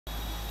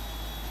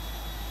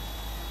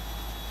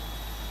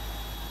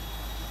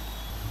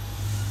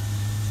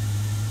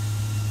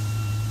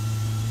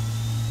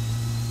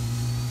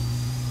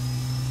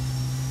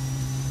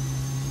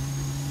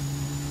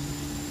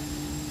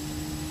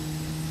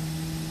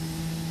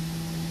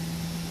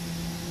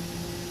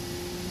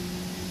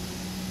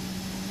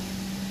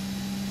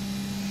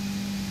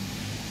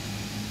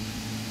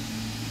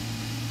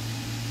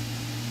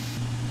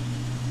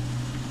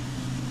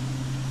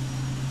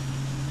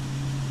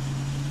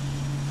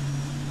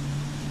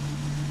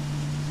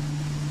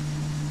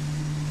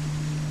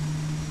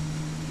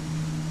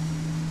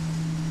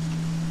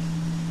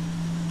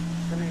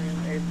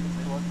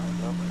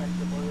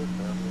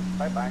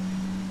Bye bye.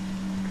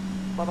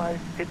 Bye bye.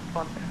 Hit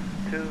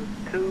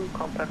 122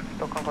 contact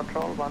Stockholm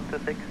control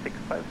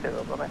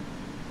 126650. Bye bye.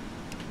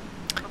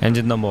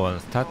 Engine number 1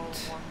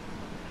 start.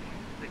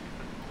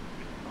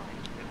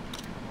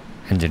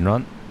 Engine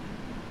run.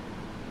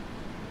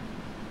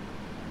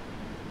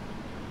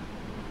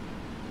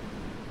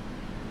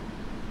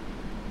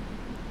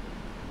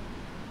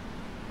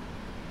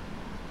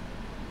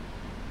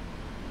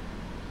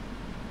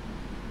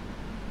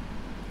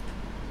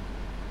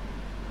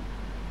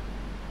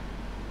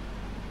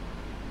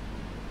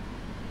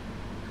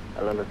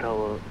 Atlanta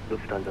Tower,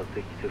 Lufthansa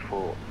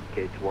 624,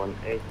 gate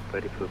 18,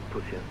 ready for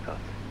push and start.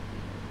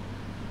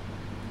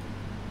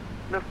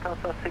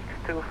 Lufthansa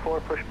 624,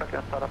 pushback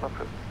and start up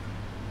approved.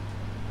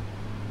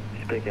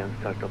 Pushback and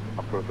start up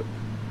approved.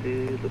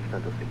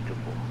 Lufthansa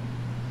 624.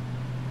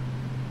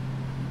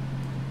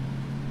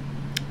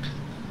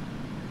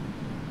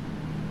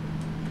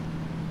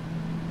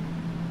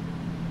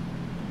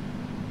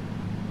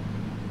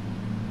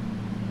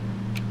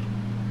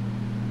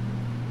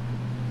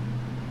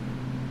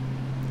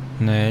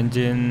 네,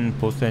 엔진,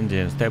 보스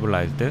엔진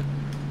스테빌라이즈드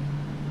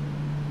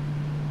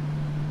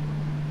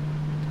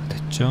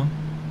됐죠?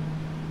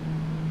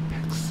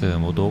 팩스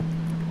모드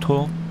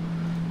오토,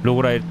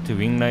 로그라이트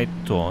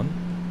윙라이트 온,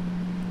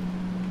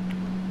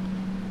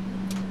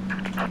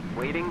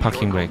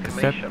 파킹 브레이크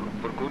셋.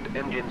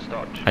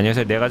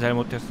 안녕하세요, 내가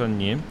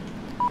잘못했어님.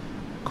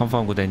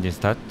 컨펌 굿 엔진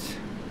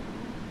스타트.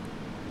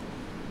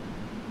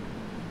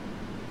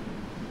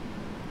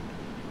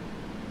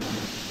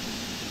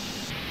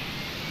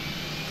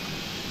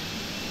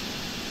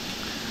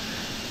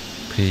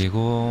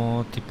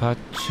 그리고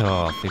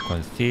디파처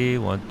프리퀀시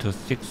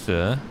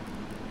 126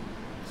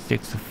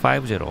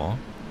 650.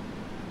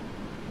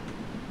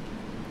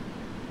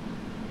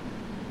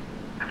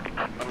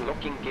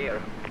 Unlocking gear.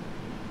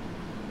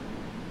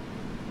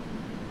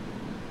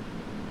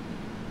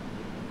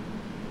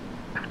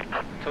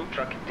 Tow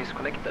truck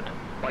disconnected.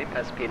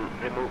 Bypass pin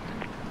removed.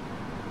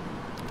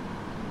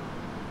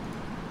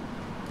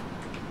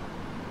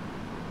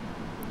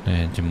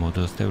 네, 엔진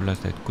모드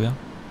스테빌라이즈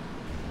됐고요.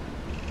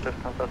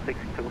 Lufthansa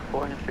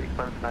 624 in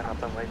sequence, line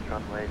up and wait,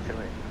 runway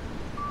 08.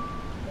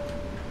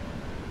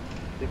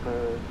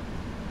 Sequence,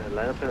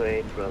 line up and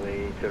wait,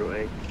 runway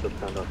 08,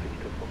 Lufthansa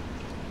 624.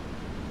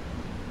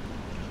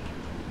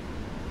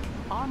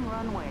 On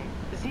runway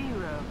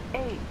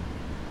 08.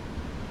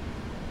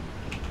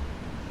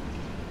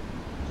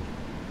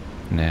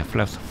 네,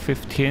 flaps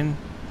 15.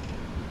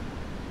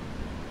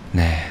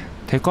 네,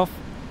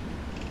 테이크오프.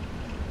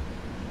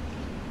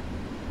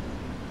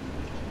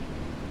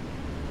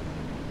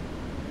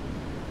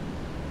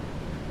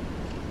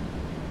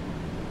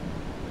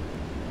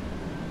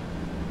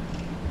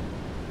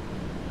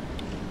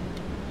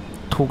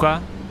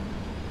 토가.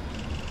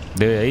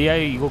 네,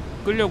 AI 이거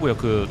끌려고요.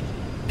 그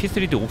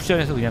P3D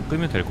옵션에서 그냥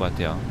끄면 될 것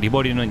같아요.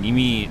 리버리는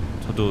이미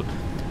저도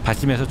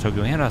받침에서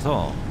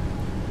적용해놔서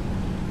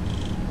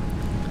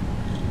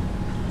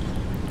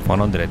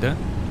 100.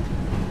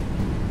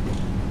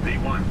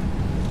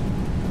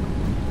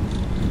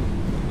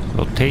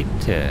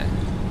 로테이트.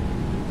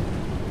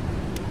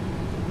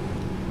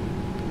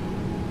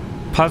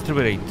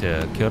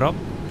 파스트레이트 기어업.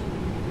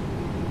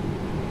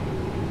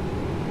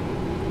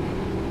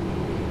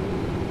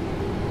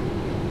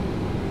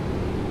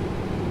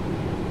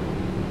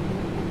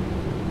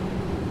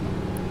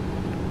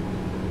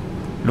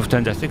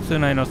 루프트한자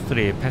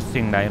 693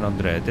 passing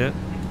 900.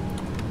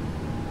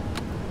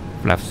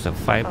 flaps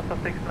 5.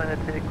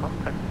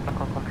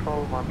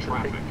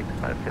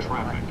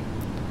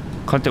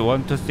 contact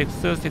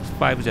 126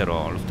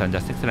 650. 루프트한자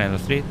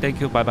 693. thank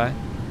you, bye bye.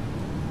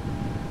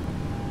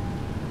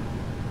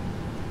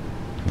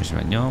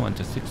 잠시만요.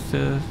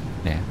 126.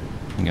 네,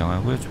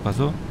 변경하고요.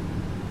 주파수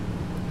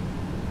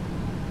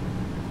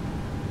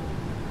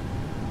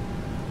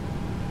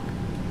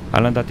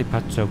알란다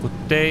디파처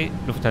굿데이.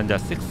 루프트한자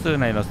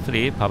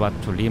 693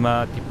 바바투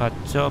리마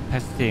디파처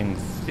패싱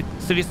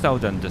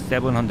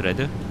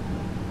 3700.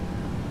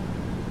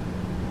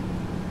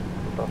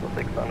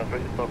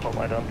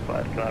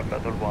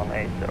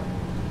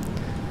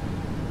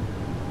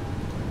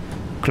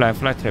 클라임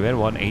플라이트 레벨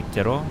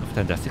 180.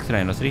 루프트한자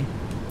 693.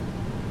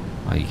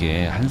 아,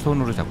 이게 한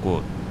손으로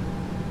자꾸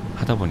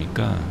하다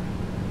보니까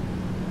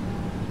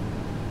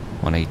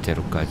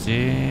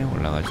 180까지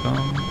올라가죠.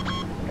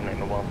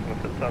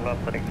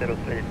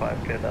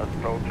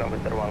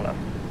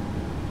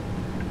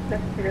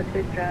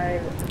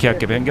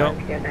 기압계 변경.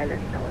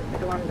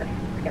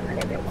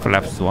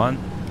 플랩스 1.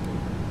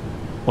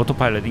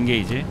 오토파일럿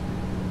인게이지.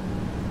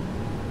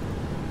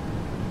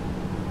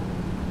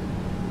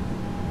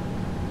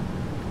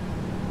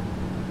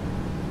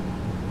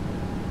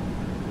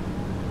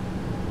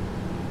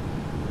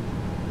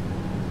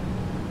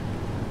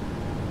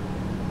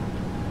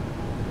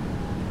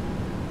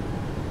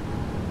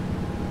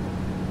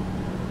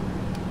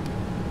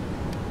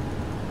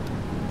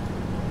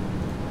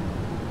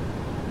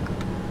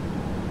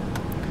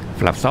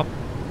 flaps up.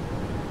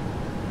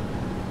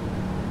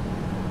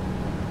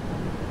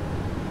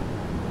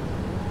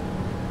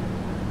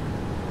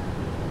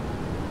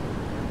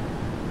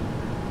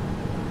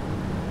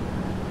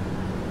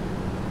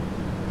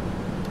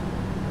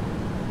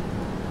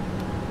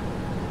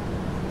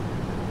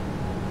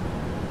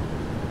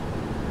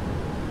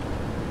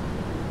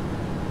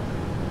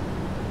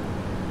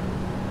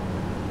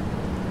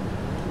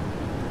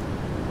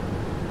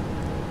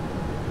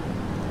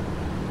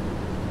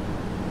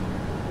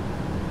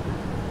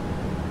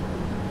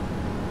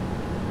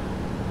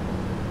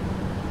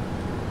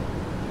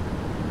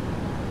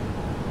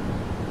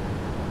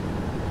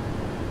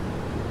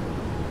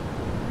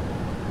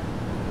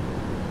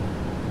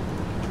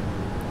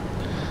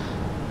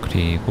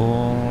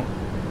 그리고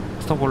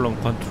스톡홀름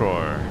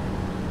컨트롤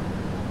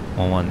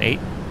 118.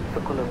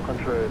 Stockholm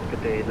Control,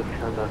 good day,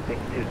 Lufthansa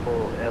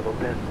 624, Airborne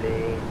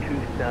testing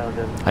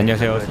 2000.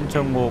 안녕하세요,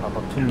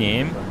 신청곡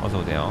투님 어서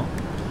오세요.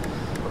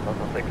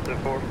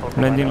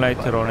 랜딩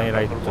라이트, 런웨이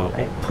라이트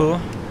오프,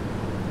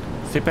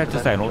 시트벨트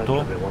사인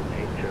오토.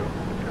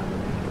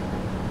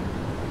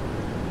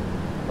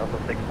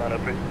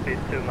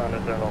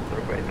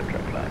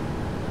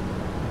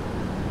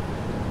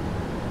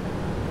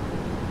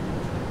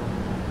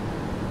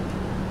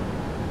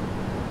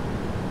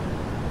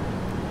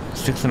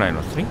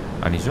 (6903)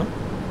 아니죠?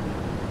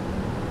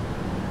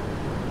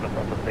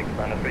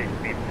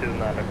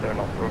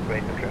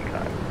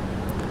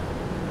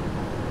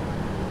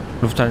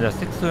 루프트한자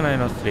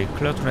 6903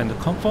 클리어 투 랜드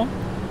컨펌?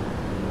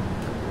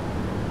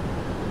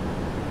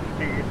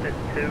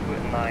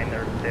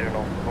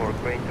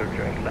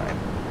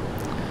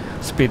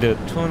 스피드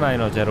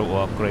 290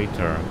 or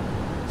greater.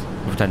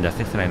 루프트한자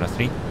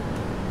 6903.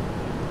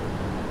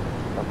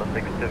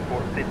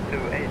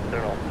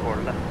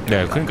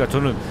 네, 그러니까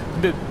저는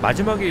근데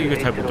마지막에 이게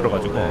잘 못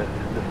들어가지고.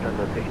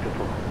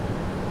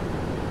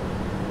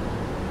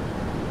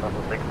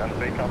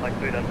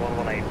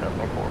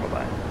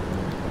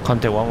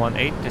 Contact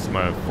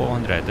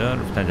 118.400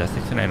 루프트한자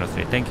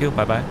 6903. Thank you.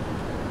 Bye bye.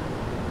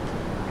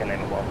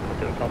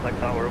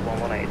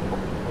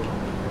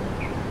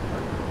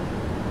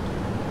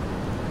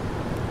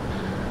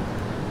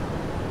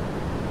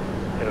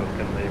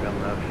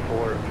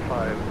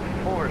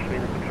 Four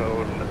Sweden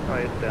Patrol,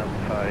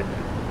 identified,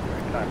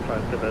 climb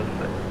flight level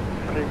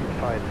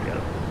 350.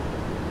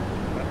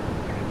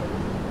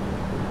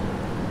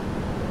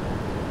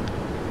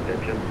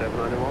 Engine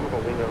 791,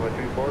 holding runway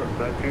 24,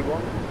 flight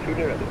 31,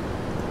 truly ready.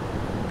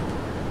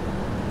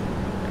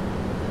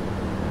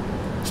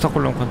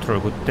 스톡홀름 컨트롤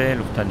굿대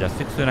루프트한자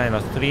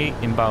 6903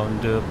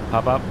 인바운드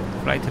팝업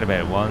플라이트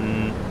레벨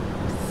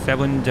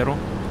 170.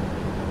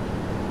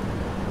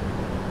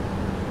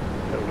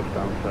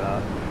 Lufthansa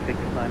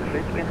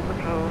 693 Sweden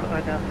Patrol,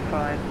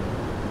 identified,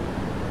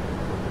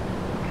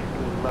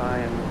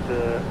 climbed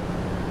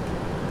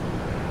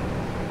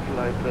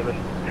flight level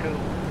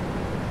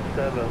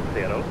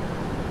 270.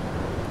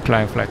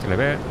 Climb flight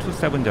level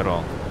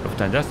 270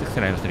 루프트한자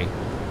 6903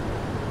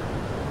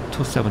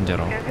 270.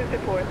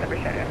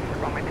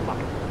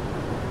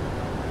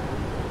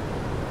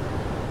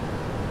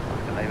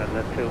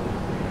 Level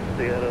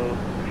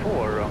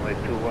 204, runway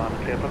 21,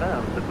 clear for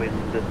land,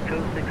 wind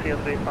 260 degrees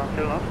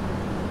 10 knots.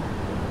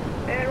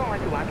 Runway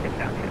 21, clear for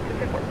land,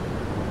 264.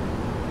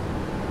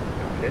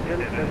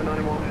 Engine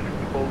 791,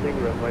 holding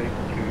runway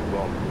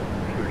 21,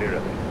 truly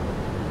ready.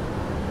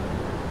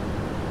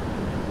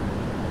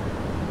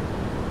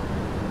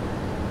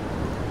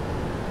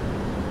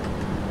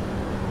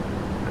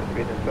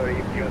 Sweden Ferry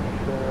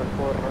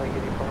for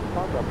Uniform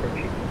Papa,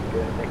 approaching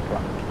next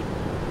one.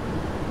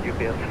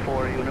 UPS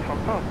 4 Uniform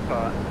Papa,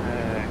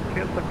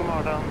 clear Stockholm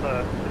Arlanda,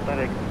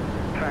 direct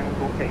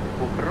Tango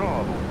Echo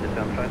Bravo,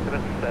 descent flight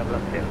level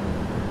 70.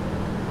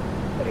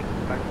 Direct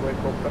Tango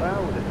Echo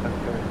Bravo, descent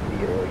flight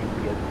 0,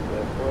 UPS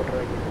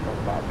 4 Uniform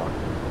Papa.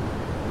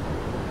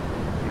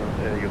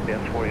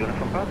 UPS 4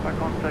 Uniform Papa,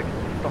 contact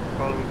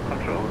Stockholm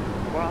Control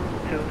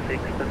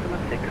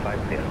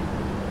 126.650.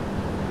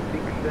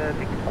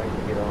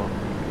 650,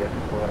 UPS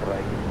 4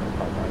 Uniform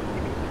Papa.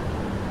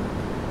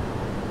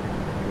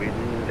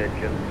 Sweden,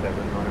 Legend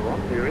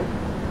 791, zero.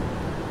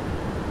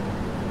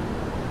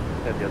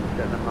 Legend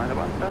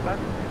 791,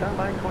 stand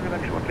by, call you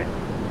back shortly.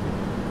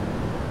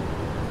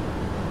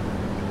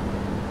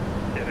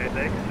 Sierra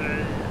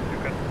X-ray, you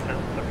got 10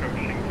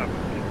 approaching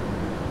public.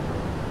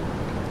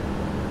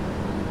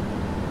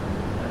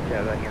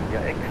 Sierra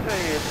India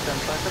X-ray, stand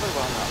flight level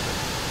 100.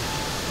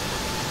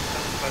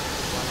 Stand flight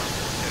level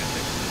 100, Sierra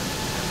X-ray,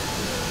 and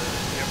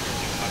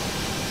approaching public.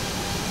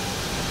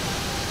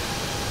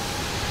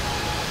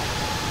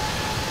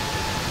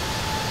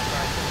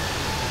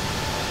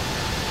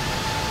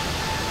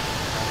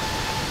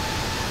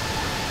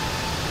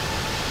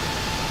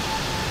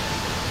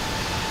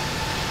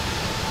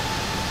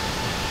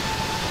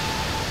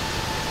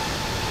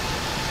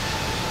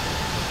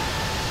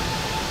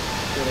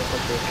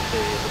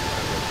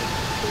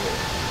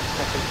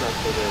 Second flight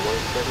to the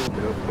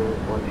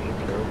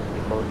 170.180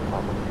 before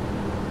Papa.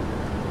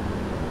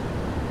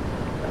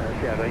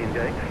 Sierra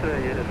India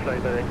X-ray, fly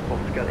direct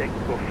Oscar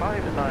Echo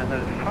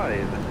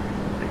 595.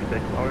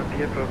 Expect RP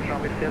approach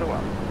runway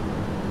 01.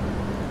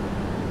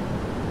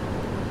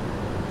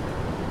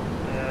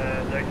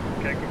 Direct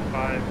Echo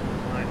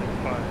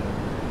 595.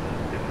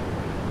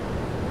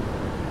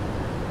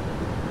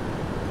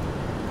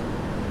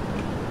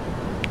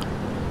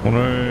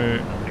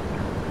 오늘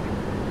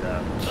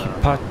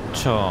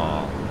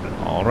디파처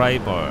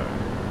어라이벌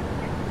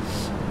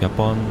몇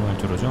번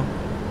활주로죠?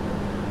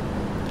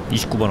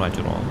 29번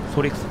활주로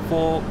소릭스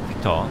 4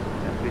 빅터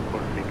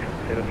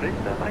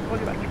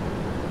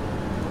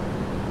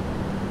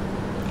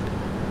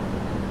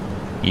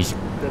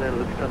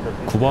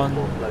 29번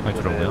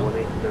활주로고요.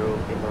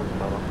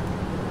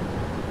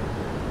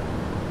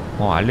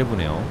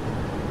 알레브네요.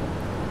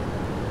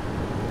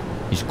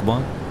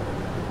 29번.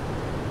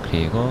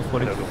 그리고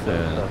포릭스.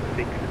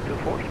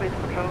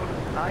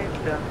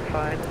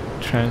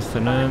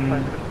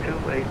 트랜스는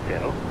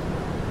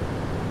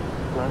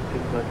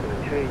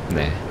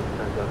네.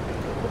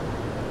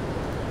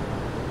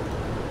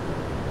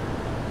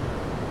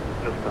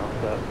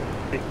 Lufthansa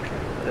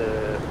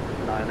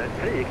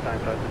 693,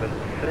 climb flight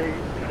level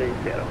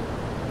 330.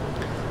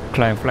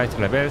 클라임 플라이트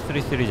레벨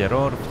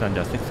 330,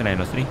 루프탄자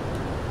 6903.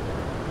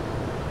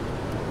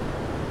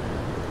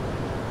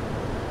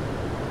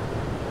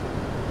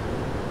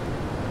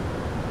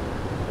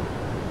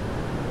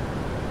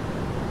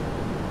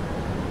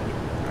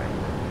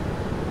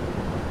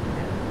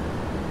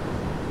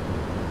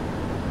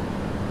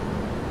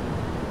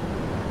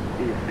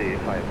 EC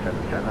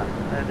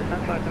 577,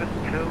 descent flight level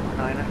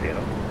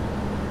 290.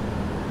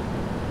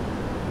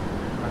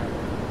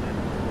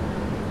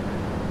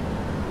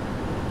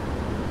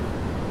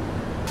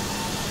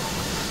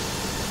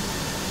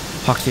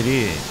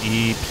 확실히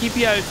이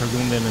PBR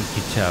적용되는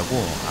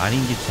기체하고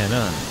아닌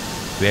기체는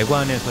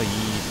외관에서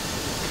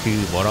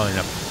그 뭐라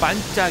그러냐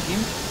반짝임?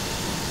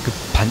 그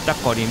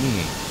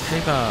반짝거림이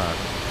차이가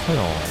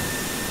커요.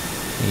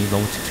 이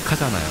너무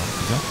칙칙하잖아요.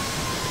 그죠?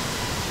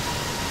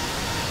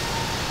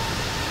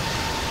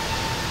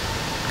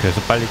 그래서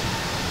빨리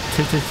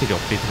 777이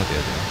업데이트가 돼야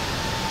돼요.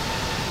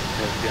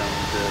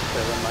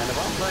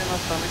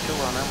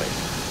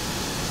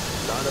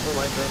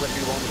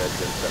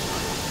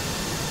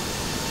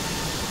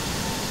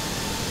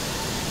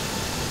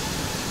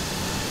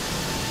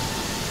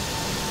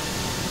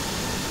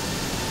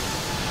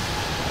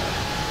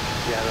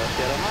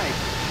 Sierra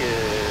Mike,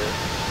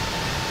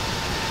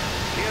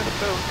 clear the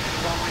approach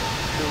runway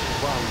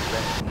 21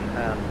 left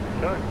and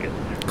circuit.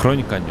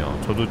 그러니까요.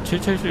 저도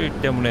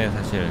 777 때문에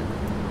사실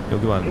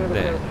여기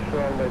왔는데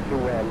Runway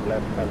 21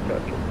 left and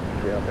circuit.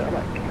 Sierra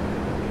Mike.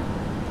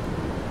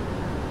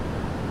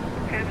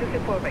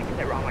 1054 making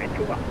it runway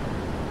 21.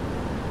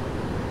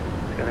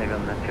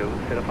 Scandinavian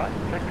 205,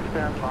 next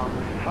and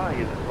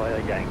 15 via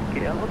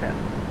Yankee and Hotel.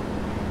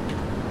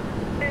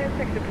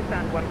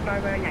 60%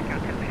 15 via Yankee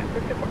Hotel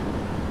 1054.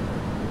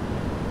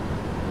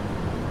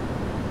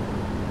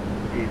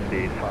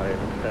 EC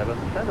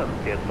 577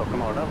 till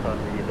Stockholm Arlanda,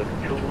 lead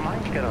 2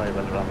 Mike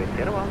arrival runway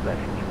 01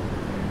 left.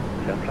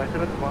 Then flight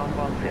level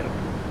 110.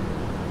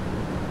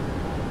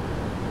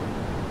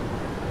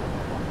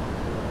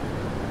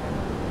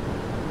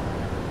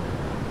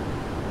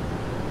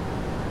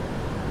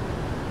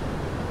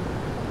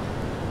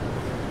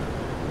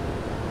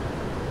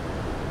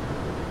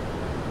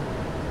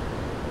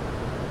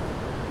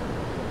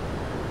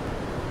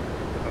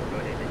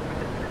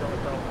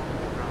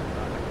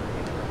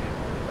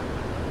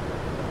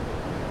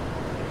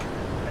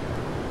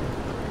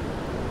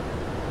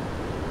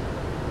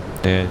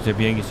 네, 제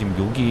비행기 지금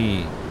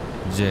여기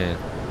이제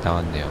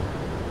나왔네요.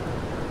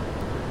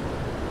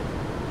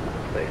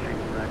 Station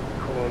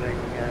calling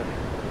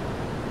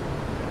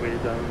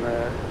Sweden,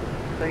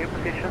 stay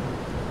position.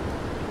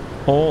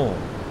 오,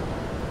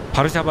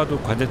 바로 잡아도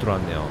관제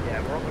들어왔네요.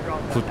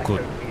 굿, 굿.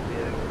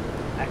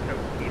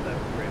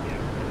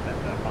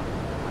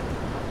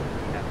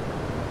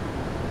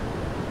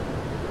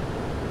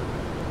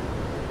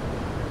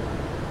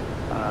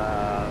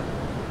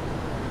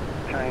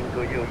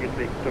 Tango Unit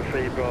Victor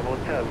 3 Bravo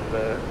Hotel.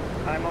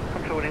 I'm not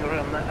controlling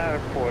Rönne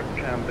Airport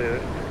and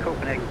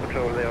Copenhagen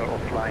Patrol, they are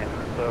offline,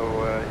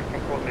 so you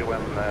can call me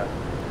when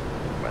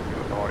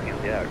you are in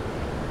the air.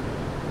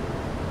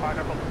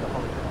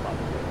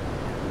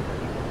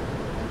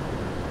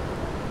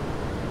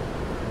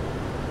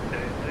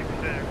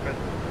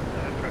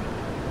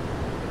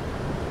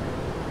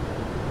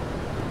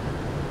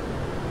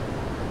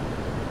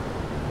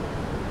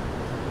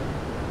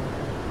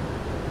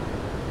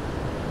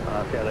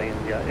 Sierra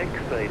India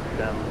X-rates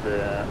and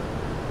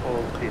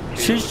altitude.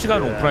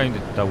 실시간 오프라인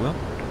됐다고요?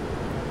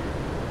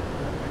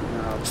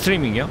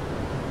 스트리밍이요?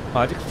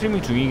 아직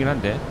스트리밍 중이긴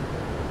한데.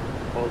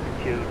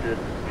 Altitude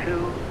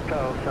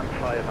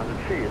 2,500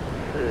 feet,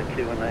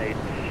 QNH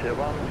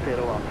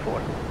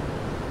 1014.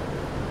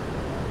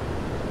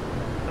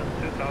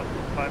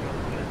 2,500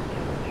 feet.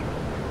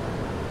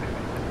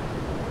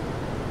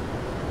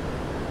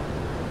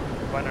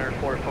 Runner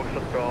 4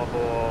 Foxtrot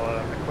Bravo,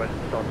 request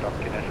startup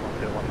QNH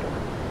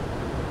 1014.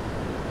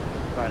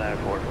 Runner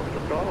 4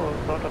 Foxtrot Bravo,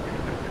 startup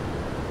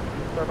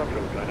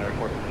route, Runner 4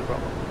 Foxtrot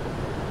Bravo.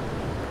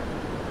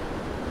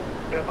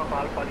 Papa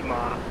Alfa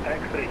Lima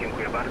X-ray,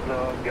 dziękuję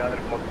bardzo. Wiatr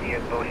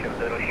mocniej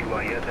 280, siła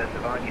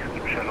 1-2, niski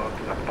przelot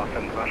nad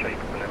pasem 2.6,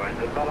 wykonywać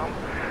zezwalam.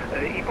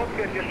 I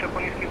potwierdź jeszcze po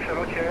niskim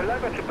przelocie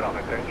lewe czy prawe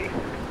kręgi?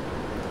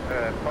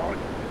 Po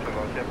niskim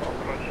przelocie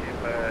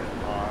poprosimy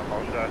o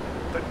może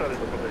sektory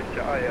do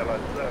podejścia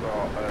ALS 08,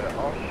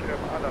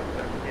 a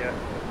następnie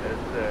z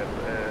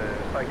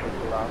Cycle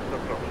to Land do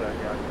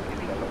proszenia niski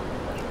przelot na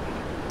 2.6.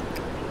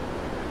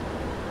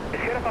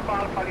 Sierra Papa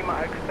Alfa Lima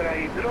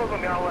X-ray,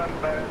 zrozumiałem,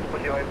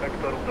 spodziewaj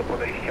wektorów do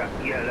podejścia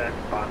ILS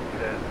pas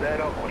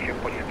 08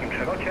 po niskim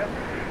przelocie.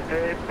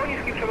 Po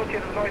niskim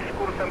przelocie znoś z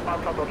kursem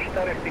pasa do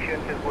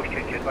 4000,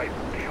 zgłoście 2500.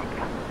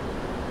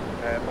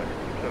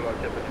 pańskim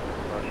przelocie będziemy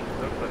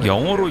znosić.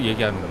 영어로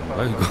얘기하는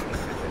건가요, 이거?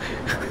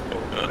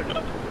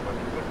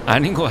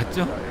 아닌 것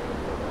같죠?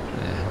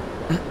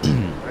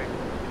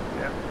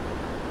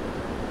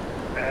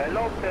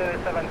 Load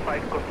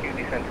 75, continue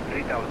descent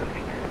 3,000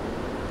 feet.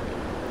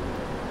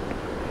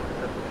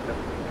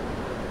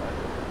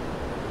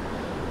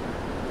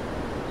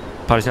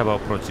 바르샤바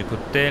어프로치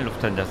그때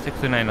루프탄자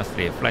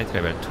 693 플라이트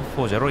레벨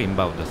 240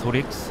 인바운드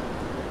소릭스.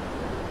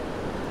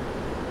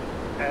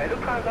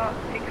 Lufthansa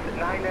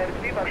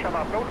 693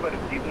 Warszawa approach, very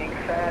good evening,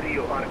 sir,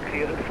 you are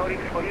clear. Sorry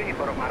for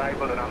uniform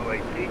arrival runway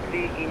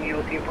 33 in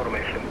use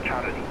information,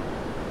 Charlie.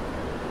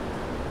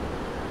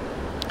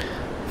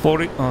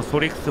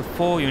 소릭스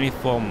 4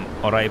 유니폼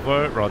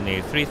어라이벌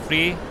runway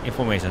 33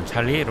 information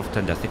Charlie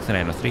루프탄자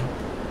 693.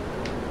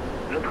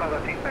 Lufthansa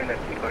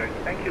 693, correct,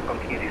 thank you,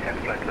 continue descent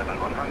flight level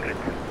 100.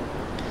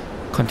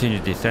 Continue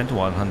descent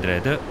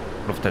 100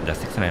 루프탄자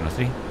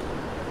 693.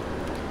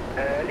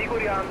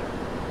 Ligurian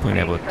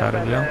보이네보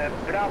따르고요.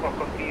 Bravo,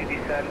 continue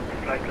descent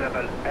flight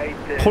level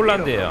 8.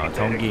 폴란드예요.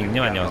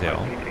 정기익님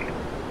안녕하세요.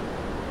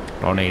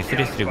 runway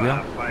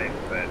 33고요.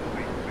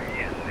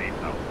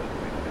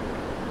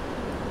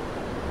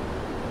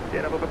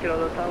 Sierra Papa Kilo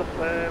Delta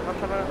Alpha,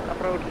 Warszawa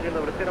approach, dzień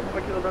dobry. Sierra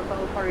Papa Kilo Delta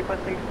Alpha,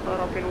 requesting start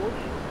up in Łódź.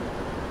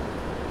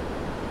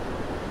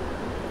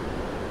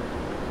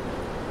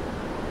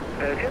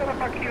 Sierra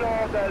Papa Kilo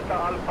Delta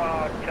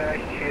Alpha,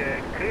 cześć,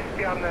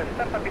 Christian,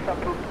 startup is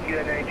approved,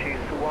 QNH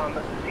is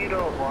 1017,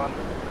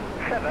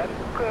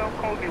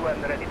 call me when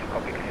ready to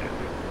copy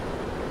clearance.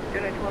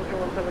 QNH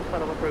 1017,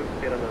 start up approved,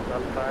 Sierra Delta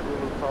Alpha, and we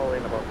will call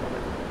in about 1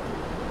 minute.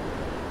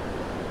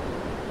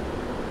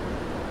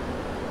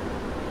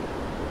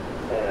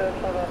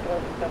 Warszawa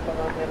approach, Stefan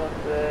Admiral,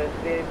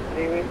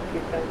 383 Whiskey,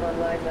 stand one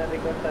line,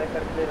 we got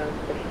cycle clearance,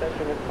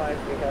 station with 5,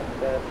 we have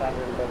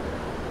travel and box.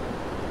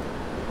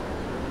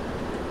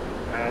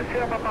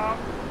 Sierra Papa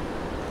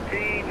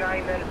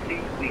 393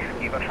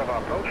 Whiskey,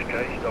 Warszawa approach,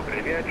 cześć,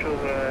 dobry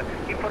wieczór.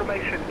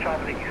 Information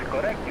Charlie is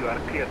correct, you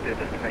are clear to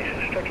destination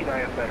Szczecin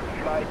IFR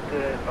flight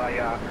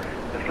via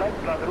the flight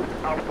plan route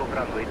out of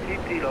runway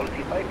 33, roll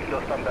 5 kilo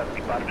standard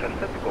departure,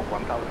 set scope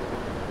 1000.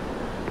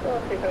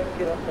 45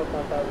 kilo, scope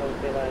 1000,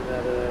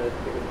 T-liner,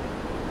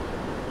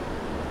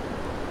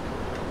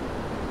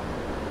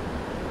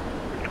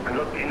 3.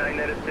 Lot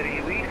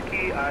 393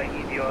 Whiskey, I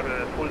need your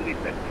full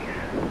feedback,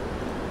 please.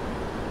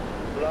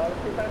 Lot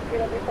 45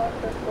 kilo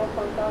departure, scope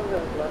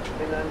 1000, Lot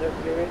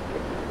 393 Whiskey.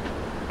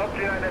 Lot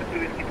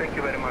 393 Whiskey, thank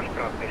you very much.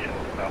 Transmission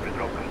was probably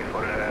broken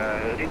before.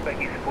 Feedback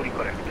is fully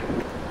correct.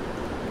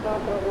 No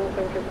problem,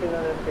 thank you,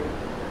 393.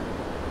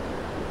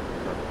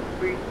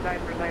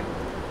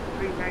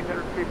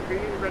 3933,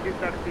 ready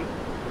taxi.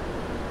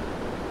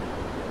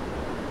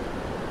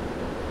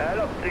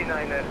 Lot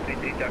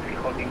 393 taxi,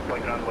 holding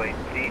point runway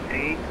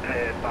 33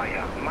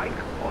 via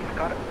Mike,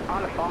 Oscar,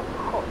 Alpha,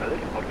 Hotel,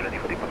 report ready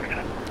for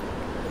departure.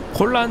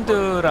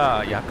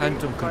 폴란드라 약간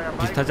좀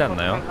비슷하지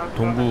않나요?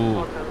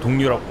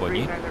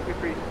 동유럽권이?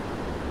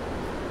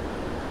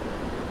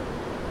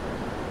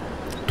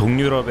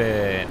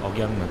 동유럽의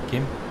억양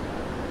느낌?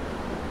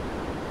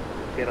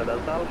 Sierra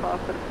Delta Alpha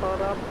after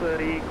startup,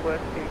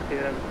 requesting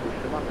clearance to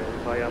Shimane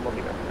via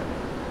Mobica.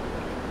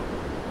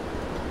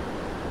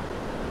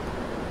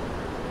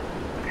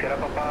 Sierra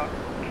Papa,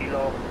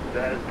 Kilo,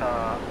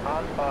 Delta,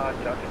 Alpha,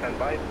 just stand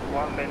by.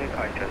 1 minute,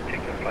 I just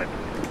check your flight.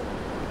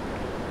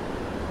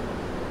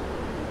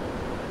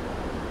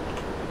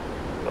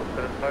 Lot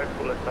 75,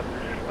 full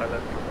established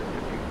pilot.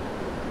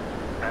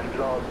 And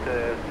lot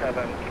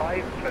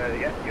 75,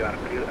 yes, you are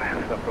clear. I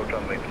have to approach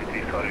runway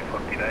 33, sorry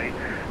for delay.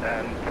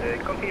 And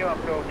continue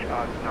approach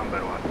at number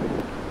 1.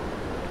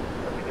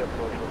 Continue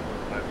approach on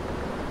 5.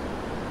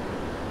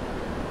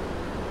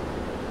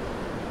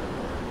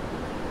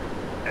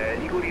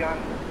 Ligurian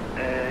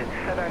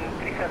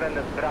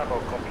 737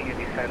 Bravo, continue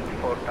descent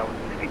 4000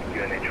 feet,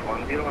 QNH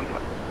 1015.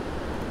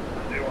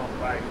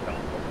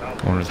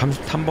 1015. 오늘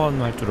 33번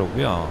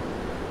활주로고요.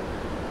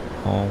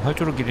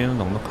 활주로 길이는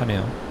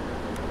넉넉하네요.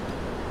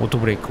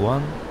 오토브레이크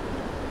 1.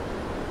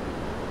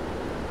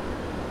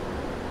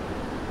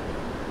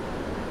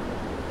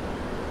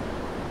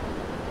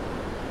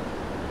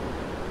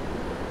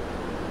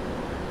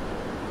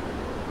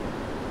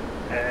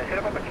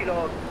 Sierra Papa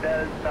Kilo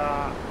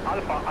Delta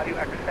Alpha, are you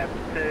accept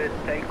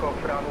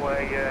takeoff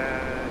runway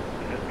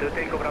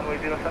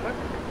 07?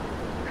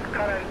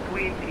 Current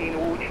wind in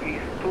Łódź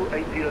is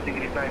 280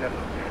 degrees 9 knots.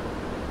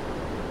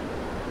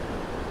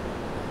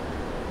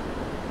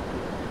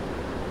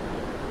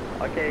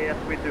 Okay, yes,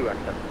 we do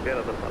accept.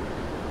 Sierra Delta Alpha.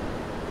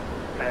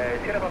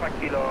 Sierra Papa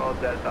Kilo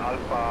Delta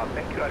Alpha,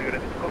 thank you. Are you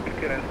ready to copy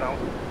clearance now?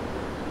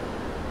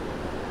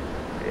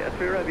 Yes,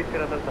 we're ready,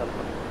 Sierra Delta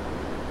Alpha.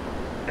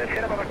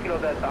 Sierra Papa Kilo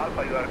Delta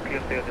Alpha, you are clear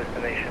to your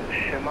destination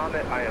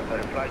Shimane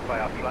IFR flight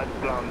via flight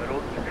plan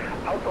route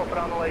out of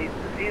runway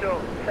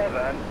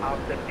 07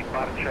 after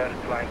departure,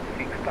 climb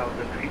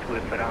 6,000 feet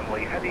with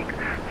runway heading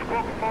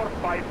squawk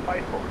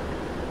 4554.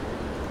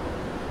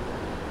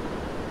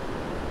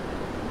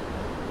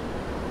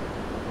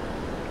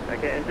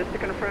 Okay, and just to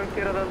confirm,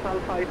 Sierra Delta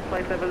Alpha is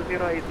flight level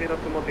 080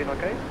 to Mobile,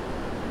 okay?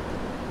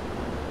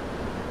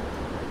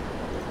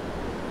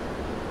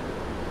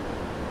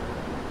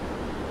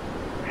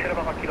 Sierra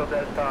Papa Kilo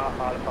Delta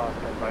Alpha,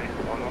 standby,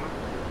 1-1.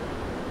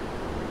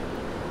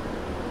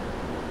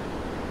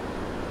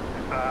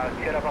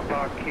 Sierra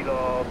Papa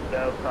Kilo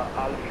Delta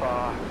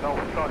Alpha, no,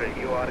 sorry,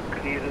 you are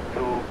clear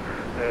to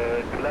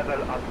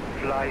level at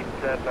flight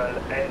level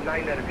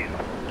 900.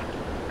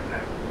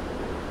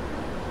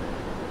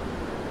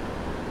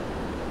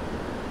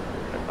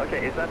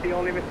 Okay, is that the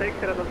only mistake,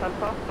 Sierra Delta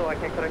Alpha, so I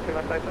can correct you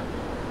last item?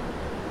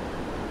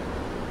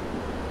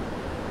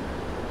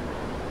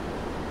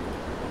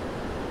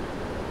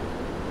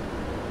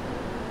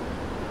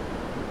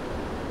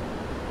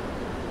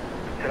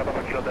 Sierra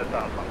Papa Kilo Delta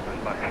Alpha,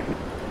 standby.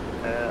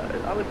 I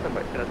will stand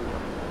by, Sierra Delta.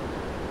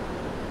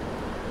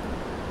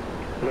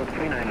 Lot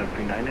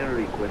 39er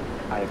request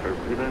Eiffel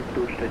clearance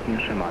to Szczecin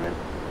Szymanen.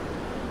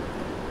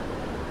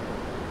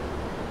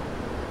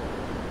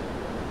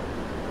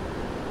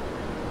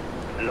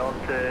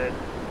 Lot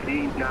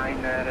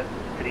 39er.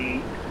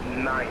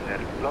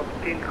 Lot,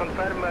 can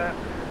confirm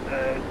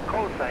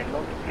call sign,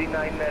 lot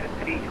 39er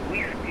 3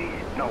 whiskey.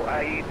 No,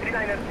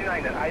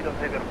 39er, I don't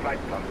have your flight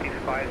plan. Please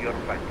file your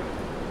flight plan.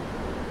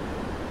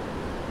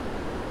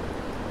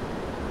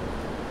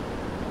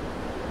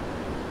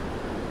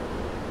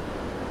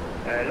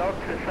 Lot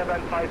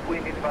 75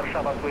 wind in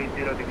Warszawa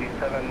 20 degrees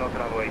 7, not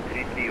runway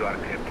 33, you are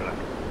clear to land.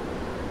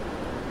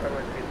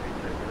 Runway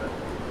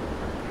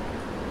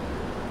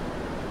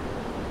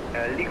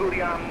 33,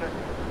 Ligurian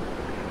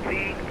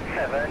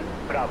 37,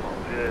 Bravo.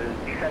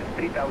 Descent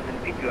 3000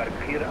 feet, you are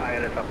clear.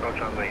 ILS approach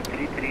runway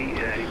 33,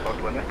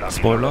 report when established.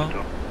 Spoiler.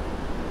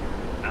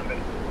 Number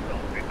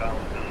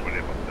 3000, will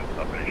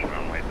establish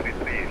runway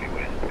 33,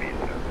 Ligurian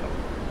 37.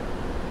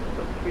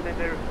 So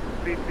 39er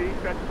 33,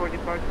 transport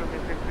departure on the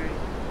 33.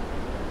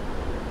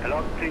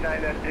 Lot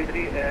 39er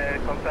 33,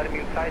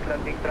 confirming site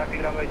landing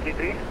traffic runway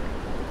 33.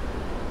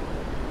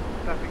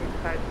 Traffic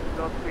inside,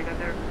 lot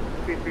 39er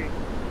 33.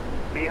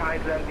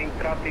 Behind landing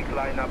traffic,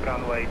 line up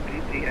runway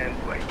 33 and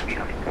wait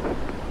behind.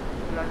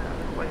 Land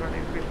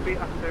runway 33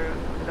 after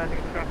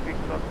landing traffic,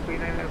 lot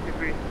 39er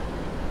 33.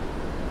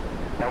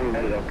 That will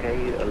be okay.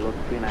 Lot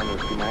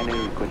 39er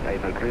request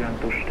Eiffel clearance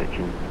to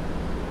Szczecin.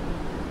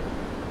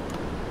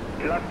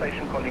 Last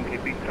station calling,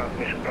 repeat,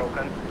 transmission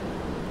broken.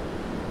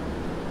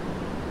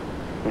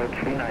 Lot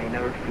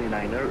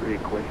 39er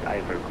request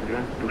Eiffel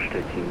clearance to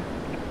Szczecin.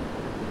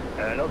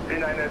 Lot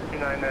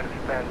 39er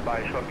stand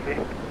by shortly.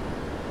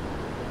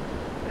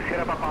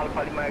 Sierra Papa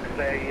Alpha Lima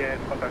X-Ray w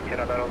kontakcie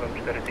radarowym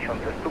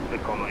 4000 stóp,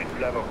 wykonuj w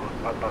lewo, kurs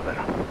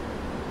 220.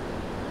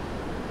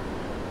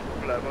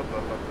 W lewo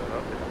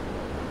 220,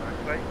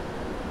 X-Ray.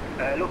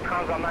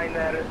 Lufthansa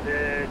 9er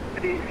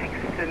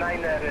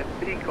 369er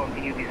 3,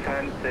 continue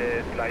descent,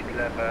 flight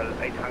level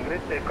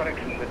 800,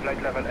 correction,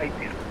 flight level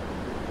 80.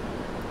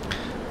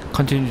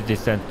 Continue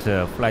descent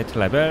flight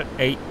level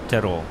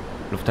 80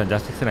 Lufthansa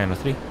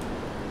 693.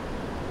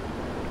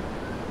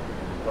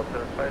 Lot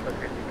 75,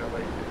 okay,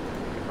 runway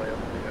 35.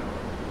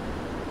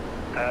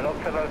 Lot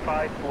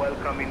 75,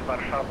 welcome in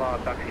Warszawa,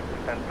 taxi to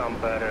stand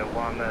number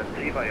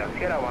 13 via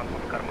Sierra 1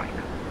 Oscar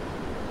Mike.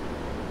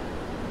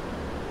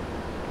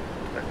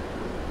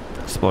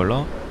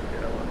 Spoiler.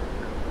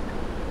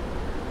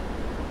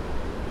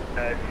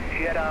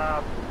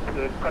 Sierra,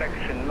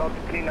 correction, lot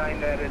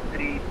 39er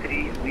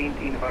 33, wind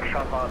in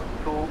Warszawa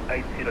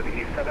 280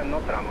 degrees 7,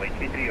 not runway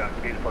 33, you are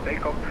clear for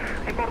takeoff.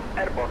 Report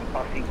airborne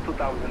passing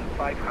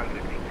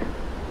 2,500 feet.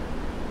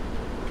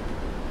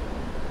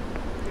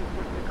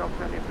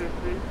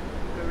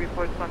 The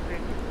report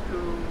passing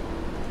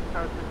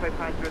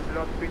 2,500,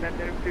 lot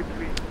 39er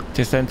 33.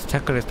 Descent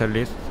checklist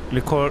list.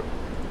 Recall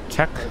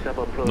check.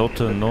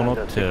 노트,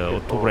 노노트,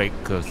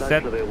 오토브레이크,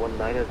 셋.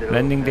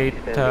 랜딩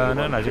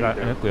데이터는 아직 안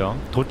했고요.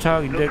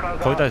 도착 이제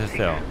거의 다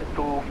됐어요.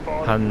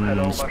 한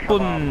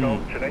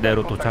 10분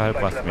내로 도착할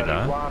것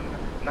같습니다.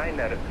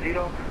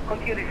 990,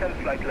 continue descent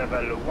flight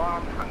level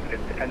 100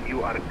 and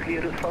you are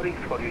clear, sorry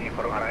for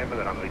uniform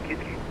arrival runway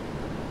 33.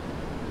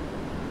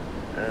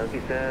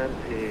 Descent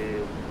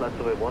flight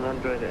level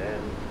 100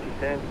 and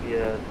descent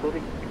via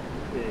Zurich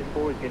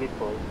 4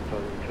 uniform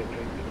from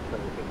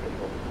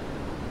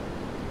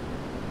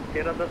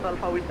Sierra Delta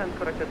Alpha, we send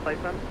corrected flight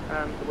plan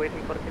and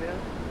waiting for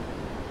clearance.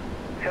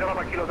 Sierra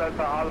Papa Kilo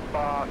Delta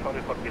Alpha,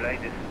 sorry for delay,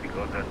 this is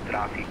because the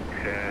traffic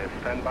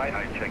standby,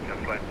 I check your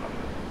flight plan.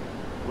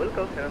 Will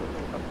go, Sierra Delta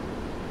Alpha.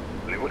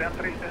 Ligurian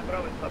 37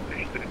 Bravo,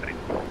 establish 33.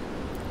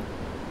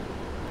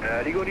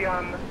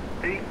 Ligurian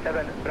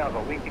 37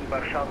 Bravo, wind in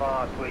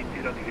Warszawa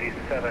 280 degrees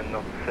 7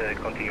 knots,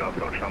 continue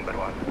approach number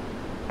 1.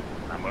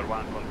 Number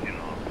 1, continue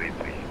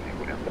 33,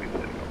 Ligurian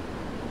 37.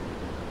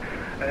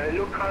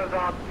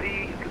 Lufthansa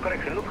 3,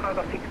 correction,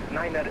 Lufthansa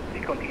 69er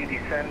 3, continue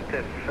descent,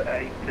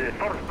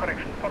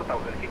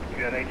 4,000 feet,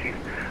 QNH is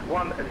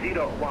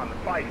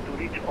 1015 to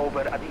reach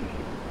over Adini.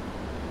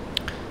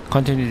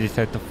 Continue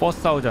descent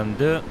 4000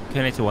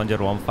 QNH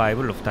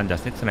 1015 Lufthansa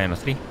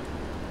 693.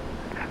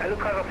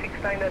 Lufthansa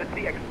 69er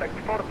 3, expect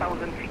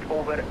 4,000 feet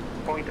over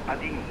point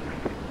Adini.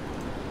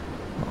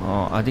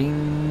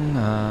 adding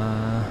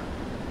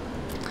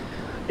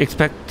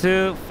expect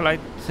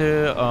flight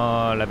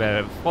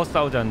level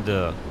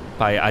 4000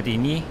 by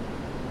Adini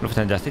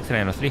Lufthansa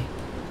 693.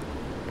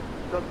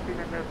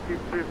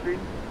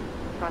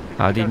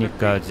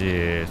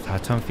 아디니까지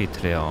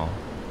 4000피트래요.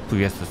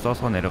 VS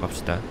써서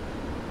내려갑시다.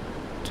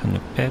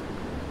 1600.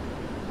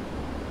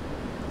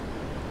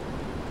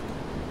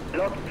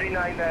 Lot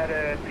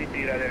 39er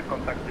 33 radar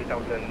contact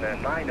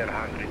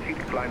 3900 feet,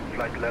 climb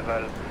flight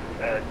level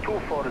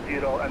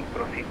 240 and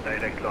proceed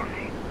direct Lord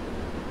C.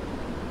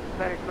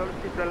 Direct Lord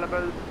C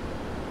level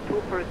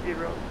 240,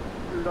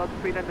 lot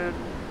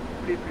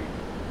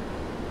 3933.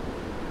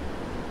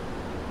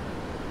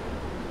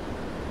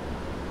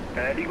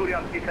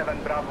 Ligurian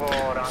 37 Bravo,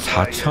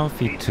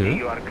 4000피트?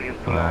 you are clear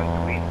to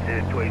land with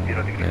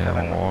 280 degrees 네,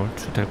 7.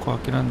 얼추 될 것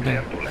같긴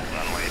한데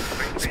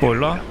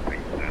스포일러?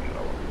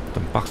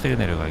 좀 빡세게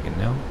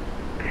내려가야겠네요.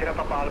 Sierra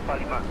Papa Alpha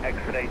Lima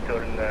X-ray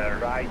turn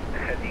right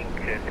heading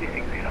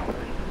 360.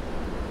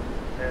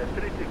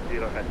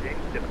 360 heading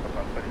Sierra Papa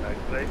Alpha Lima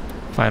X-ray.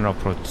 파이널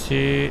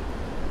어프로치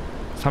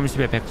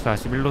 30에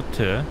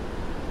 141노트.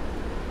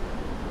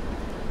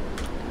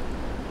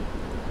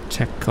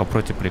 체크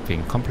어프로치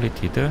브리핑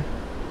컴플리티드.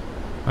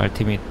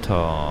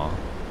 알티미터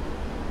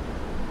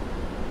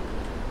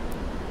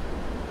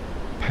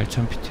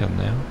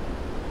 8000피트였나요?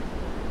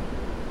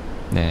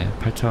 네,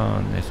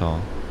 8000에서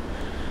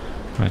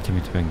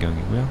알티미터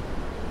변경이고요.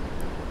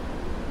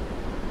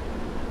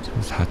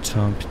 지금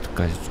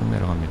 4000피트까지 좀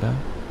내려갑니다.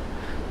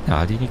 네,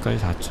 아디니까지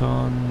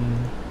 4000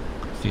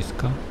 갈 수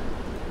있을까?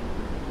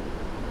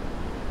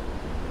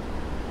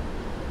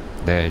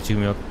 네,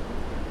 지금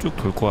쭉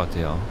돌 것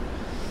같아요.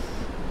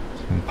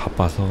 지금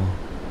바빠서.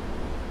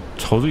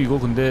 저도 이거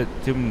근데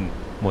지금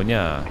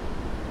뭐냐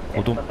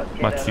고도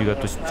맞추기가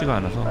또 쉽지가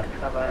않아서.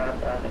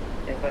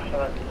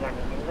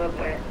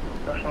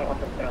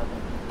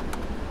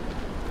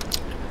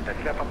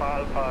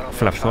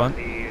 Flaps 1.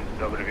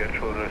 Dobry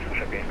wieczór,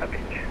 słyszę 5 na 5.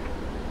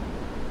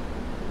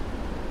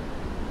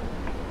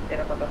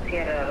 Sierra Papa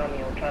Sierra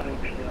Romeo Charlie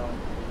przyjął.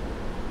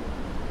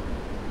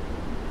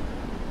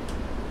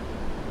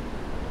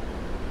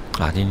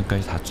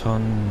 아디니까지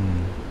 4000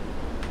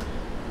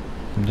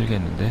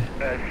 힘들겠는데.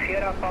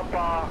 Sierra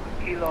Papa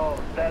Kilo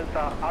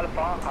Delta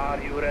Alpha,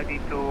 are you ready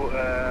to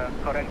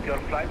correct your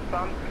flight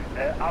plan?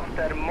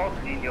 After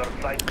Moslin, your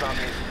flight plan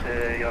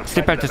is your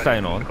flight Seatbelt level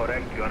sign is on.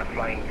 correct. You are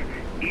flying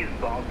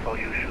eastbound, so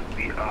you should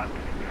be at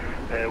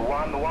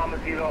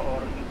 110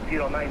 or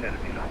 090.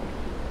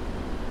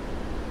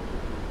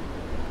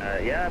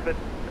 Yeah, but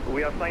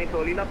we are flying to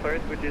Olila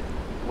first, which is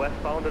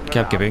westbound, and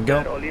Cap then Bingo.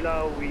 after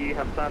Olila we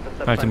have planned to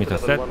set Altimeter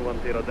to set. level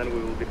 110, then we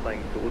will be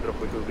flying to Udrop,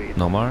 which will be...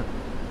 Normal.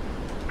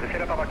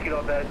 Sierra Papa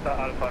Kilo Delta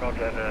Alpha,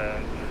 Roger.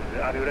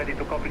 Are you ready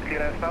to copy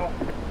clearance now?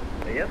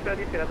 Yes,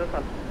 ready, Sierra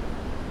Delta.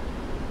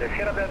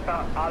 Sierra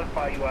Delta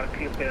Alpha, you are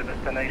clear to your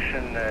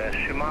destination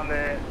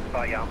Shimane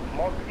via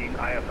Moslin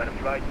IFR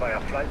flight via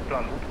flight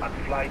plan at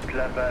flight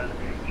level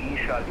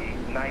initially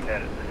 90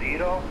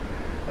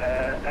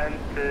 and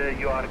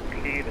you are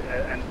clear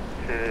and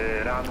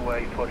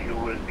runway for you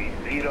will be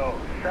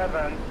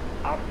 07.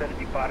 After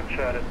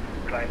departure,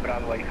 climb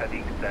runway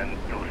heading 10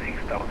 to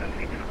 6000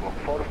 feet, squawk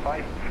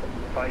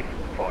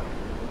 4554.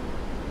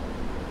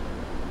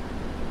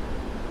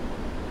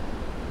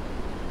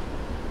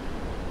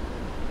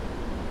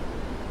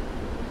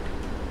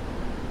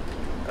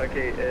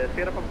 Okay,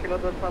 Sierra Papa Kilo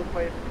Delta Alpha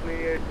is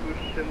clear to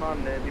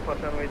Shimane,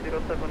 departure runway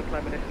 07,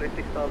 climb initially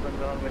 6000,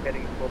 runway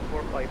heading for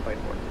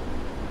 4554.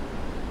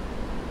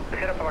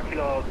 Sierra Papa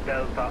Kilo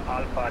Delta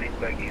Alpha,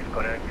 readback is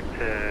correct,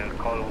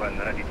 call when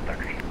ready to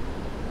taxi.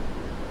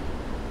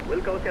 We'll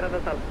go Sierra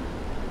Delta Alpha.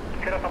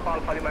 Sierra Papa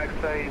Alpha Lima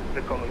X-ray,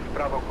 wykonuj w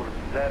prawo, kurs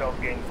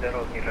 050,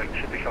 zniżaj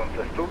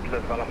 3000 stóp,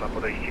 zezwalam na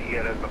podejście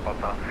ILS do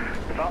pasa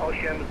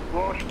 28,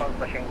 zgłoś pan z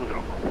zasięgu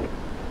wzroku.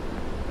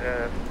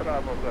 W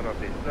prawo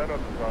 050,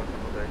 zezwalam na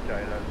podejście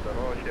ILS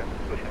 08,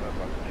 zgłosimy na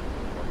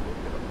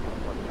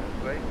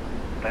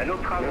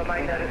Lufthansa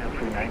 9er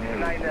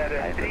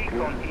 3,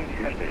 continue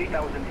descent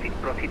 3000 feet,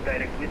 proceed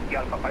direct Whiskey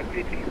Alpha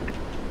 533.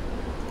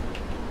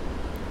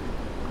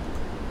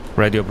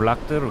 Radio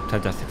blocked.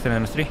 Lufthansa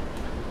 693.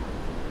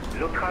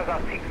 Lufthansa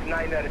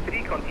 6er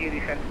 3, continue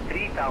descent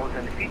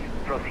 3000 feet,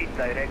 proceed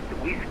direct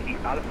Whiskey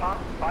Alpha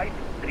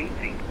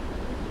 533.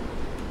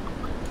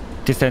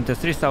 Descent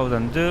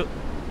 3000.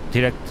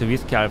 Direct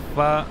Whiskey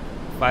Alpha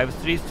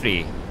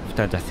 533.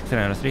 Lufthansa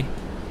 693.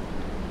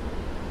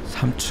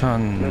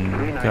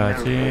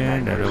 3000까지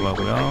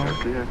내려가고요.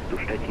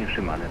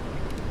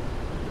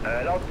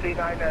 Lot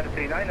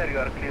 39er, you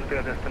are clear to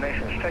your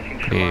destination, Szczecin,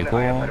 그리고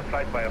Szymany,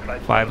 flight via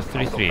flight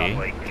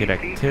 533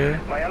 direct.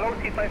 Via low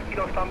C5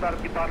 kilo standard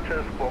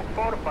departure, squawk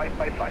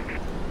 4555.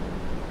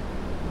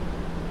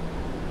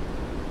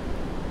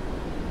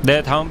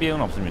 네, 다음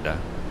비행은 없습니다.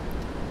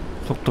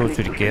 속도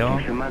줄일게요.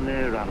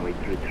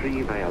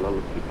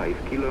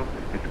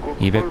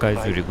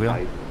 200까지 줄이고요.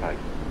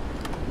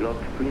 Lot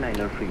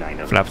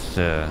 39er. Flaps 5.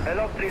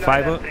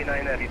 Lot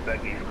 39er,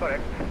 readback is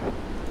correct.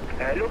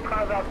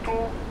 Lufthansa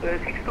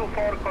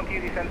 624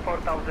 continue descent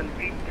 4,000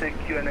 feet,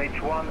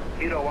 QNH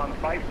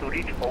 1015 to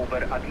reach over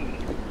Adini.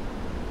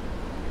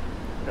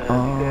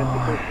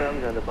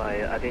 Surrounded by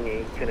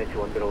Adini, QNH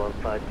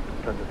 1015,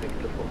 Lufthansa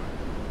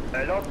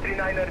 624. Lot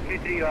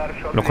 3933, you are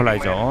short.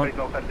 Localizer on.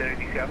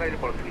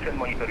 Available switch and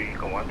monitor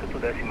Unicom 122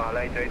 decimal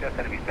 8 data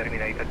service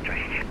terminated.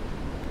 Cześć.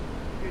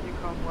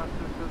 Unicom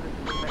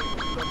 122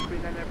 lot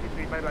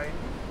 3933, bye bye.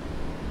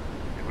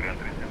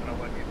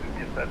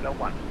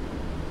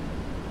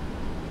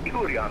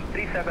 Igurian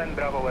 37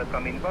 Bravo,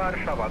 welcome in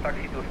Warszawa,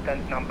 taxi to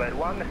stand number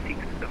 16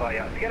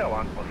 via Sierra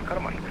 1 Oscar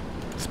Mike.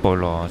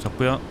 스포일러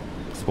졌고요.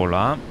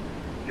 스포일러.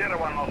 Sierra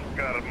 1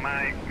 Oscar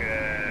Mike,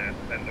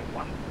 stand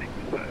 16.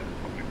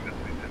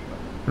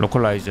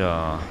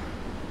 로컬라이저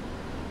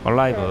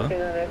얼라이브.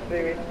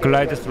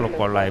 글라이드 슬로프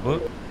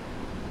얼라이브.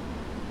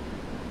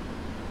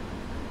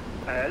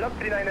 Lot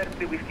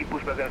 3993 Whiskey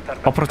Pushback and start.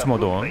 Approach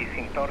mode on.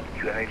 Facing toward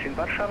QNH in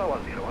Warszawa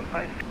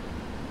 1015.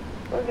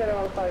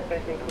 1015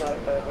 facing north,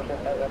 proszę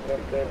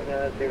approach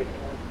 3993.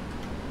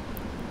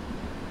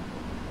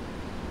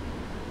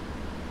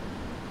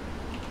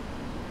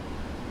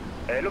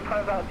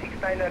 Lufthansa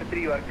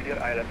 6993, you are clear,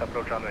 ILS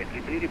approach runway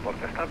 33, report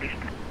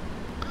established.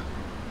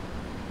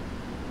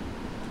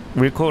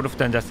 윌코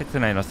루프탄자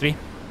 6903.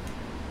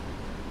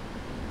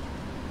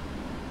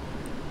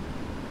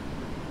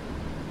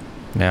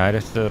 네,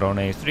 ILS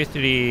런웨이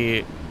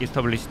 33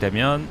 이스터블리시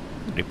되면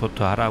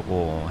리포트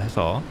하라고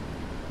해서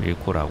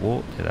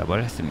윌코라고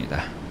대답을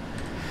했습니다.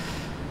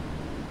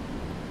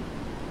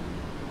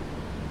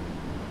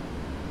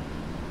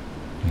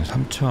 네,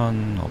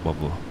 3000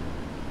 어버브.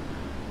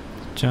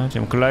 자,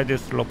 지금 글라이드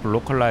슬로프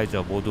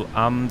로컬라이저 모두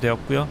암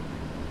되었고요.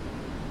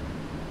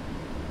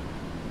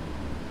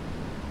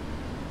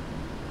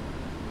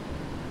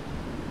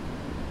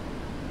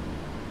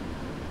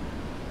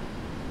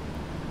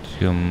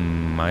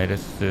 지금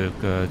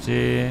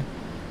ILS까지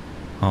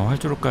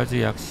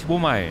활주로까지 약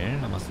 15마일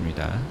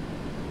남았습니다.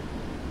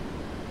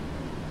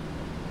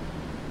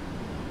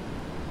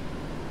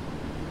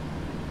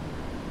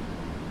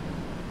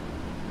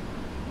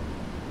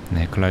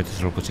 네, 글라이드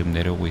슬로프 지금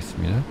내려오고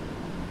있습니다.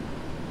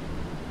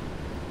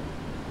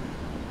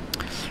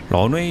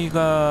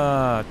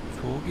 런웨이가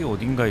저기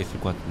어딘가 있을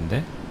것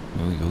같은데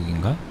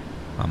여기인가?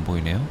 안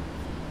보이네요.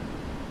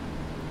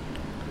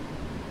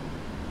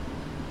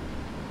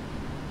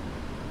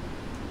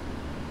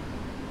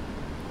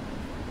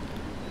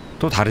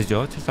 또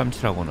다르죠,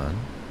 737하고는.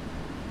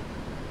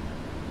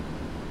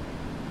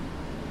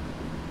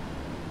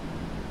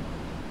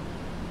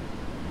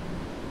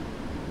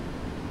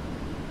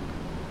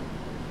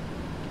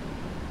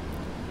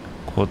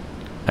 곧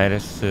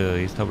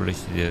ILS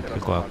이스타블리시 될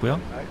것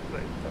같고요.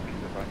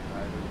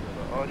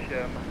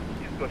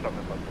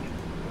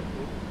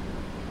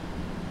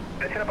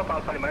 Sierra Papa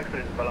Alfa Lima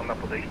Express zwalam na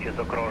podejście z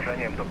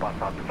okrążeniem do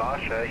pasa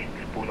 2-6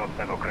 z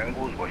północnego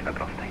kręgu, zgłoś na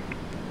prostej.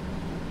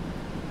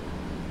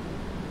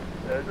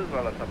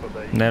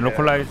 네,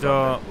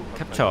 로컬라이저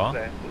캡처.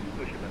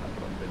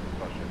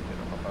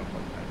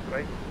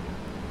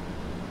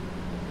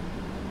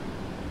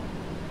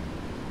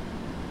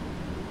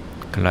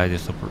 글라이드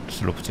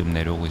슬로프 지금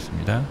내려오고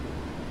있습니다.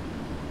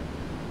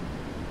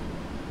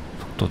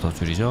 속도 더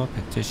줄이죠.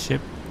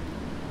 170.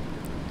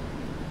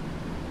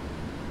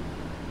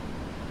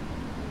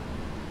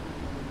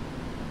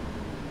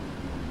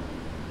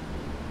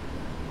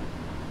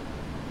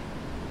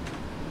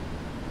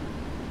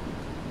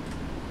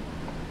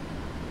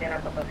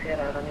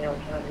 Sierra Romeo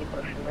Charlie,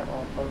 prosimy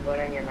o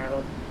pozwolenie na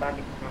lot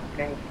bawić na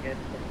kręcie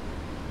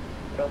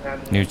z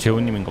drogami 네,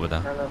 재훈님인가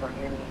보다.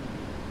 planowanymi.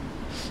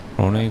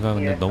 런웨이가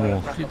근데 너무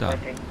흐리다.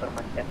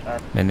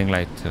 랜딩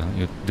라이트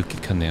이거 늦게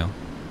켰네요.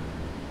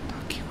 다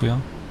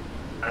켜고요.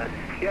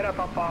 Sierra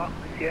Papa,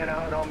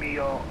 Sierra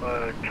Romeo,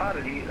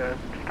 Charlie,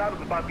 start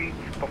bawić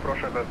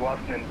poproszę we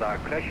własnym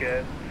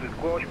zakresie,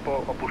 zgłoś po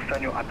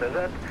opuszczeniu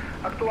ATZ.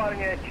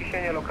 Aktualnie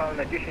ciśnienie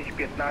lokalne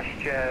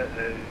 10-15,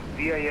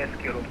 wieje z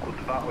kierunku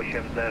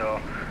 280,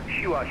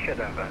 siła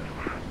 7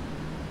 węzłów.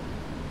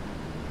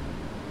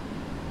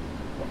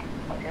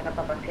 Sierra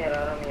Papa,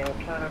 Sierra Romeo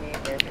Charlie,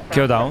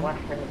 Gear w down.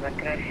 własnym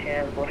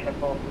zakresie, zgłoszę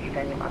po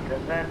opuszczeniu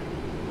ATZ.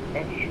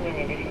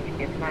 Ciśnienie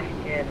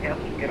 10-15,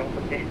 wiatr w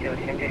kierunku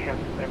 280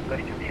 z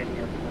prędkością 7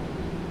 węzłów.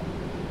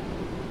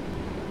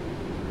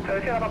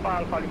 Sierra Papa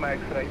Alfa Lima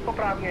X-Ray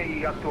poprawnie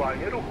i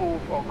aktualnie ruchu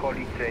w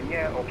okolicy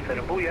nie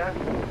obserwuję.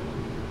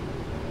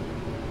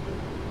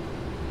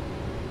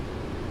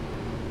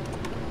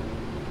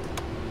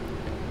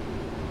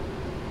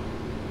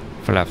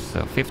 Flaps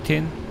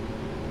 15.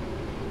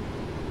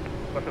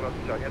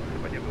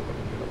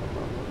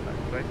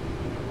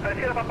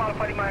 Sierra Papa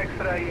Alfa Lima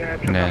X-Ray,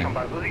 przepraszam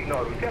bardzo,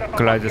 zignoruj. Sierra Papa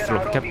Glide Sierra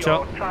slope Romeo,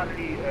 capture.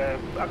 Charlie,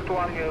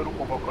 aktualnie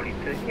ruchu w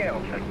okolicy nie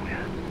obserwuję.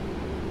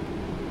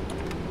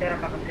 Sierra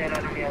Papa, Sierra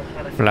Romeo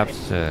Charlie.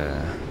 Flaps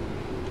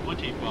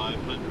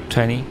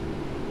 20.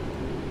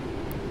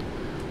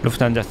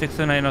 루프탄자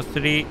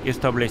 6903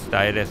 established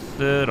ILS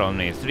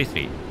runway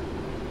 33.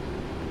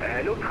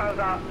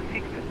 Lufthansa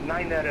 6903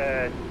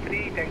 Niner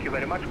 3, thank you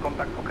very much.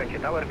 Contact Okęcie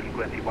Tower,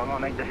 frequency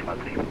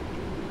 118.3.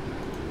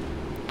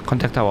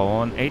 컨택트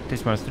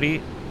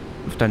 118.3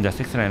 루프탄자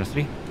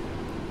 693.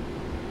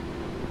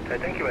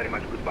 Thank you very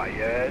much, goodbye.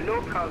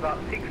 Lufthansa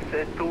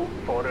 62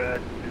 for the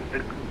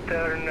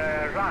turn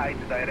right,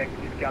 direct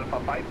Whiskey Alpha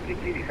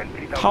 533, descend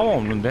 3000. 타워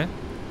없는데?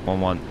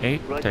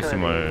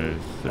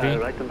 118.3.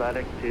 Right and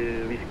direct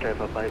to Whiskey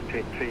Alpha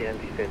 533 and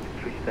descend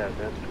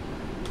 3000.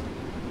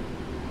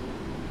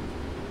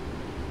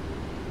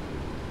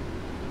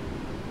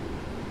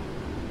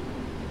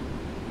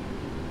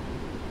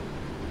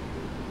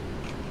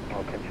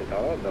 Okęcie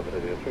Tower,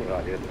 dobry wieczór,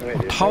 radio.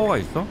 타워가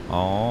있어?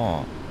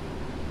 어.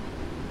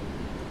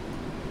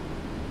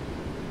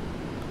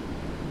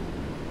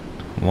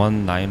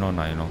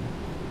 19090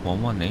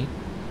 118?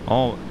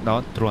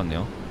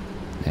 들어왔네요.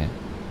 네.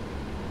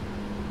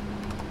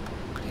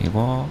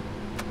 그리고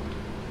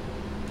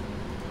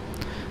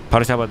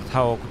바르샤바드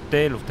타워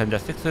그때 루프탄자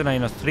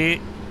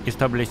 693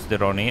 established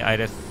runway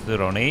ILS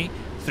runway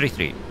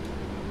 33.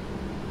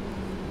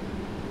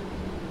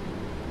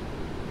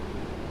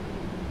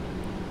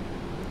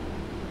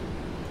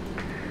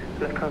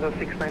 Lufthansa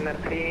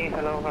 693,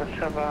 hello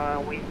Warszawa,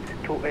 wind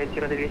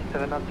 280 degrees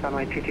 7 knots,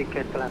 runway 33,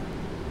 clear to land.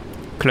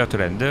 Clear to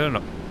land,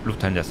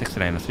 루프탄자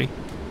 693.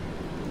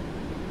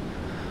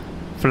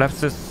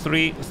 Flaps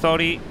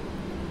 330,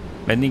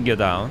 landing gear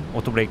down,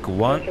 auto brake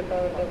 1.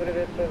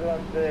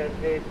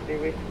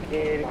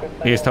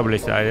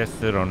 Established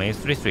ILS runway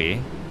 33.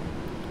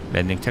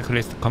 Landing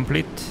checklist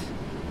complete.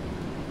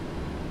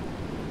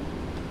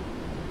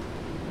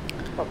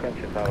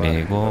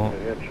 그리고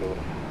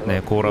네,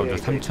 고라우드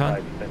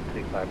 3000.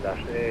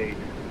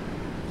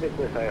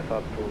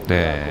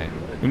 네,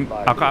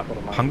 아까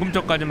방금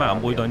전까지만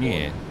안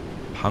보이더니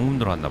방금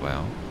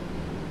들어왔나봐요.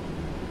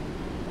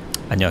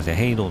 안녕하세요,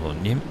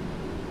 헤이도도님.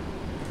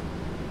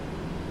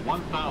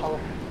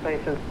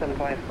 Station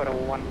standby for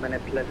 1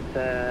 minute left,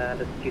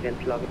 the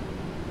student lobby.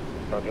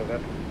 Roger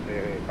that,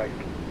 right.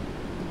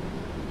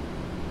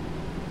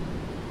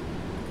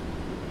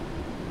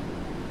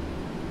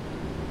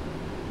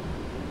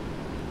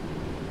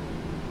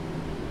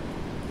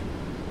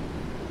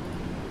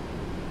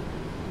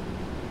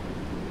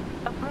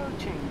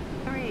 Approaching.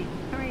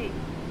 3.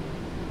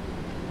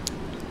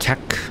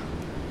 체크.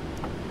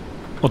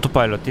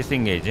 오토파일럿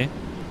디스engage.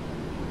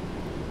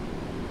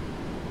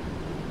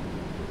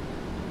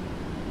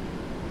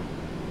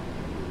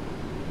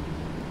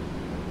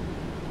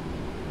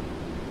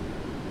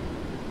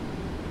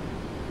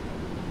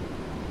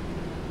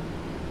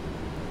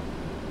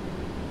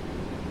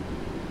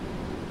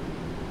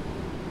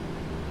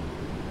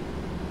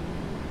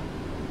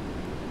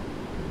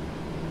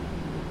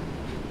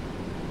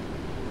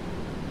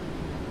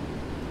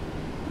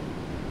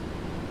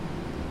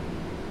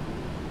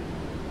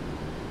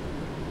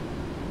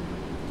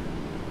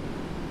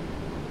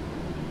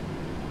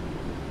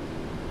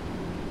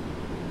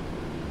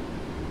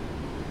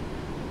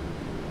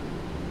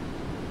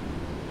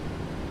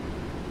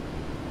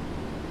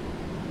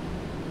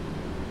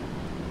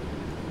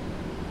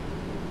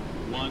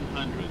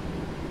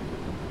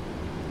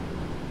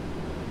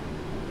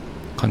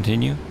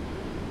 Continue.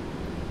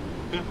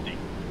 50.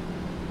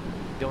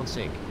 Don't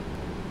sink.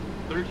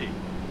 30.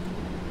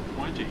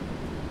 20.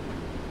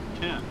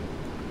 10.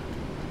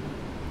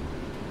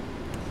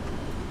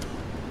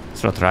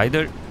 스로틀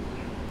아이들.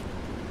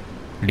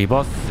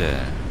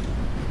 리버스.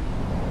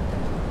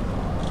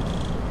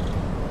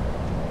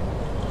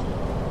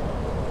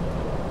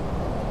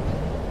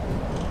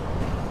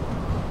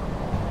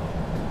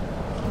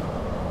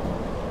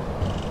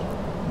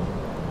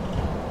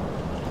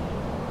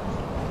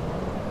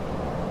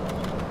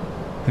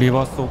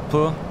 리버스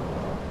오프.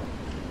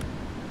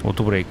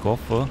 오토 브레이크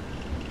오프.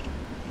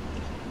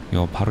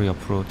 이거 바로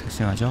옆으로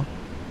택싱하죠.